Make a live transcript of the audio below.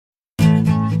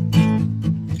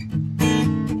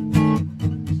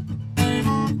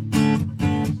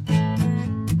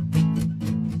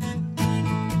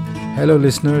Hello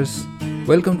listeners,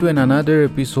 welcome to another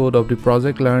episode of the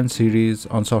Project Learn series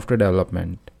on software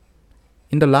development.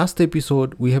 In the last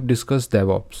episode, we have discussed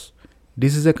DevOps.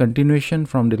 This is a continuation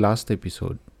from the last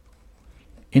episode.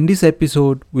 In this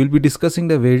episode, we'll be discussing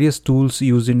the various tools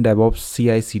used in DevOps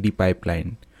CI/CD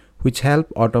pipeline, which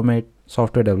help automate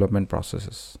software development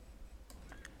processes.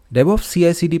 DevOps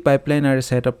CI/CD pipeline are a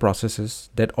set of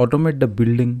processes that automate the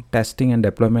building, testing, and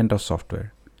deployment of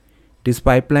software. These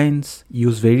pipelines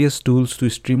use various tools to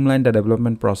streamline the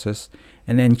development process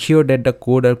and ensure that the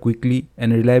code are quickly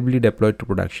and reliably deployed to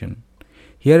production.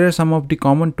 Here are some of the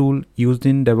common tools used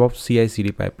in DevOps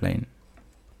CI/CD pipeline.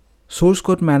 Source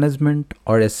code management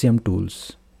or SCM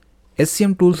tools.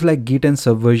 SCM tools like Git and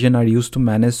Subversion are used to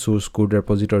manage source code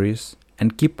repositories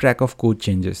and keep track of code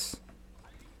changes.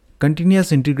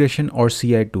 Continuous integration or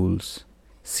CI tools.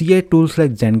 CI tools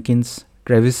like Jenkins,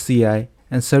 Travis CI,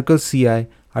 and Circle CI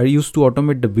are used to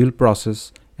automate the build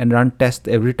process and run tests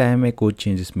every time a code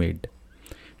change is made.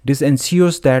 This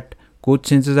ensures that code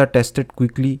changes are tested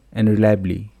quickly and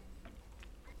reliably.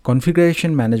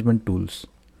 Configuration management tools.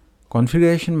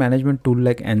 Configuration management tools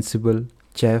like Ansible,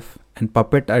 Chef, and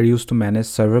Puppet are used to manage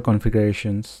server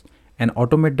configurations and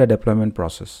automate the deployment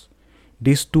process.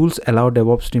 These tools allow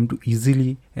DevOps team to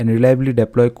easily and reliably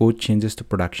deploy code changes to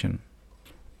production.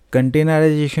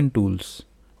 Containerization tools.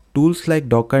 Tools like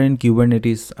Docker and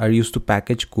Kubernetes are used to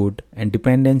package code and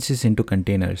dependencies into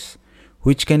containers,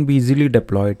 which can be easily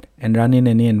deployed and run in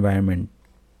any environment.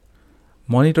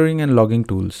 Monitoring and logging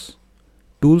tools.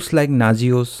 Tools like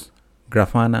Nagios,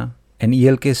 Grafana, and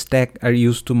ELK Stack are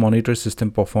used to monitor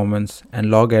system performance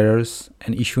and log errors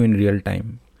and issue in real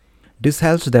time. This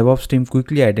helps DevOps team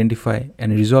quickly identify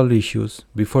and resolve issues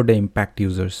before they impact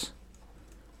users.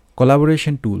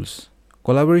 Collaboration tools.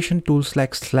 Collaboration tools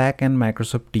like Slack and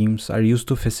Microsoft Teams are used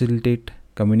to facilitate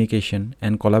communication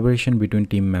and collaboration between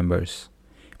team members,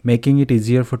 making it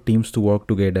easier for teams to work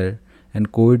together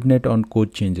and coordinate on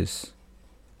code changes.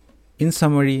 In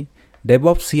summary,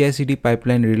 DevOps CI/CD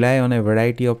pipeline rely on a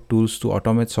variety of tools to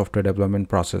automate software development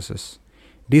processes.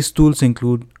 These tools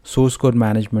include source code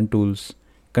management tools,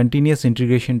 continuous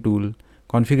integration tool,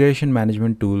 configuration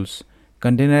management tools,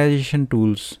 containerization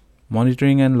tools,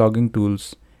 monitoring and logging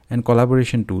tools, and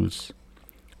collaboration tools.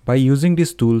 By using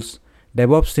these tools,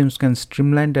 DevOps teams can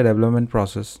streamline the development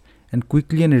process and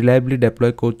quickly and reliably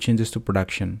deploy code changes to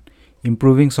production,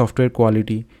 improving software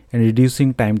quality and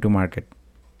reducing time to market.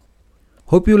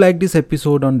 Hope you liked this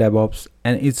episode on DevOps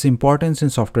and its importance in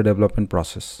software development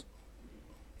process.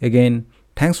 Again,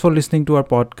 thanks for listening to our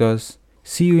podcast.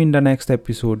 See you in the next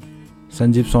episode.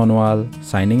 Sanjeev Sonwal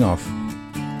signing off.